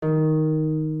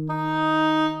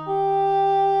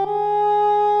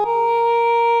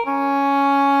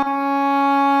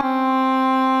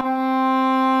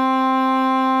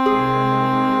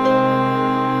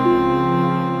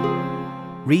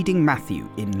Matthew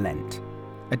in Lent,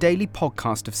 a daily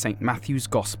podcast of St. Matthew's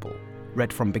Gospel,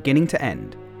 read from beginning to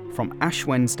end, from Ash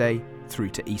Wednesday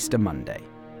through to Easter Monday.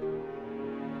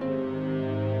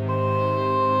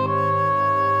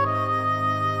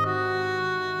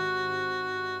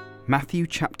 Matthew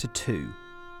chapter 2,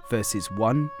 verses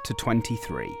 1 to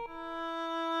 23.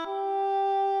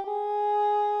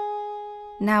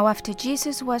 Now after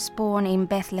Jesus was born in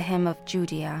Bethlehem of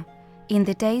Judea, in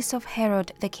the days of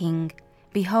Herod the king,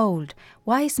 behold,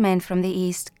 wise men from the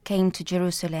east came to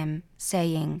Jerusalem,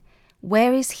 saying,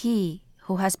 Where is he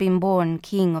who has been born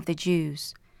King of the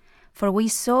Jews? For we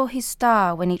saw his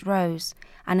star when it rose,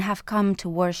 and have come to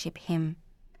worship him.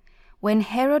 When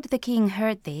Herod the king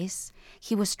heard this,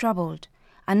 he was troubled,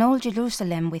 and all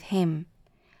Jerusalem with him.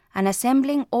 And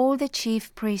assembling all the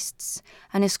chief priests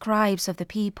and scribes of the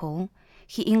people,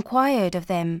 he inquired of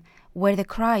them where the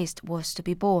Christ was to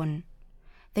be born.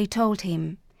 They told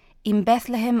him, In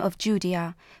Bethlehem of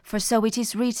Judea, for so it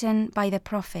is written by the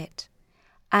prophet,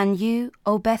 And you,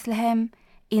 O Bethlehem,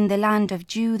 in the land of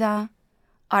Judah,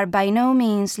 are by no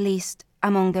means least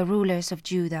among the rulers of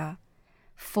Judah.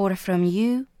 For from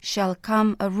you shall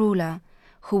come a ruler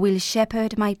who will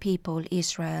shepherd my people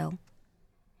Israel.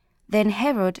 Then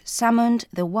Herod summoned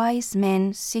the wise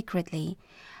men secretly,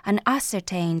 and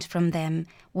ascertained from them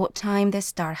what time the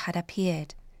star had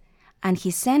appeared. And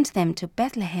he sent them to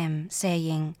Bethlehem,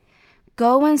 saying,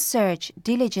 Go and search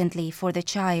diligently for the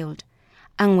child,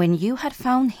 and when you had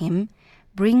found him,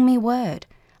 bring me word,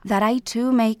 that I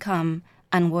too may come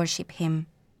and worship him.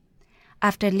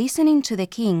 After listening to the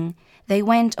king, they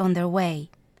went on their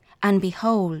way, and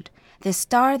behold, the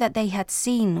star that they had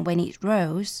seen when it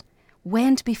rose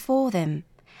went before them,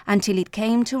 until it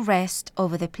came to rest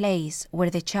over the place where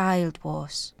the child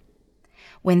was.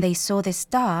 When they saw the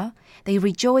star, they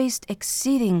rejoiced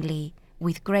exceedingly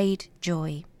with great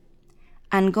joy.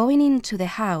 And going into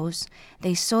the house,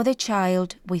 they saw the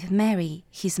child with Mary,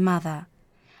 his mother,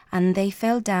 and they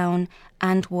fell down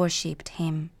and worshipped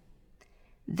him.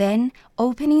 Then,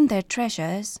 opening their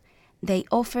treasures, they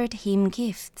offered him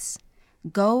gifts,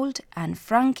 gold and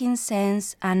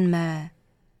frankincense and myrrh.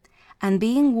 And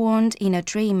being warned in a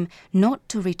dream not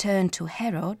to return to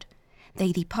Herod,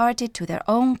 they departed to their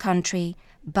own country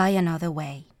by another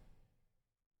way.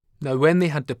 Now when they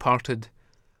had departed,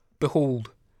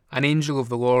 behold, an angel of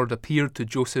the Lord appeared to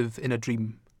Joseph in a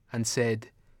dream, and said,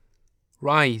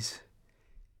 Rise,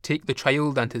 take the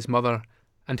child and his mother,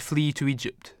 and flee to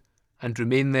Egypt, and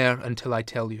remain there until I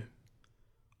tell you.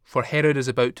 For Herod is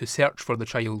about to search for the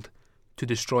child, to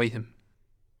destroy him.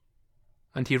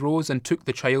 And he rose and took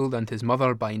the child and his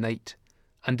mother by night,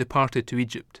 and departed to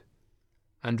Egypt,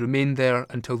 and remained there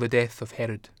until the death of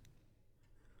Herod.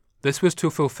 This was to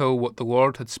fulfill what the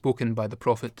Lord had spoken by the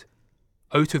prophet,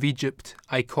 Out of Egypt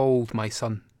I called my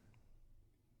son.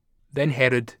 Then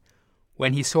Herod,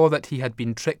 when he saw that he had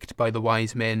been tricked by the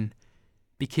wise men,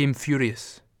 became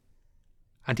furious,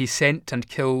 and he sent and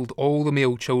killed all the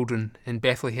male children in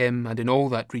Bethlehem and in all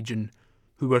that region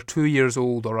who were 2 years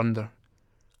old or under,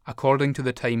 according to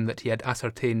the time that he had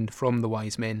ascertained from the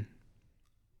wise men.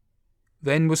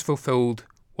 Then was fulfilled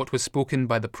what was spoken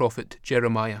by the prophet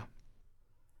Jeremiah.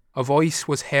 A voice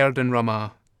was heard in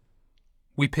Ramah,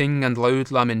 weeping and loud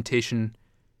lamentation,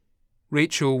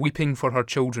 Rachel weeping for her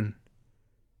children.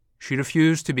 She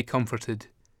refused to be comforted,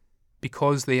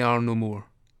 because they are no more.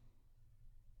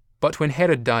 But when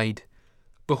Herod died,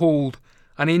 behold,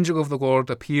 an angel of the Lord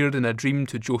appeared in a dream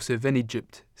to Joseph in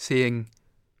Egypt, saying,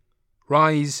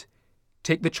 Rise,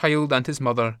 take the child and his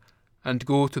mother, and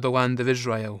go to the land of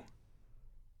Israel,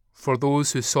 for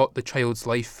those who sought the child's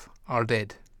life are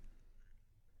dead.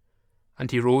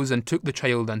 And he rose and took the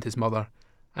child and his mother,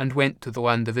 and went to the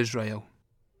land of Israel.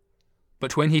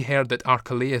 But when he heard that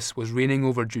Archelaus was reigning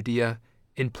over Judea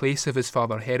in place of his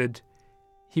father Herod,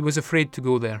 he was afraid to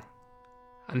go there,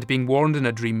 and being warned in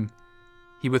a dream,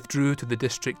 he withdrew to the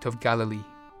district of Galilee.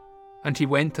 And he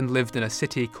went and lived in a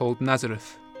city called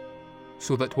Nazareth,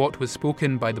 so that what was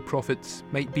spoken by the prophets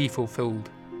might be fulfilled,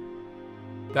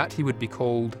 that he would be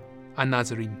called a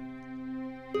Nazarene.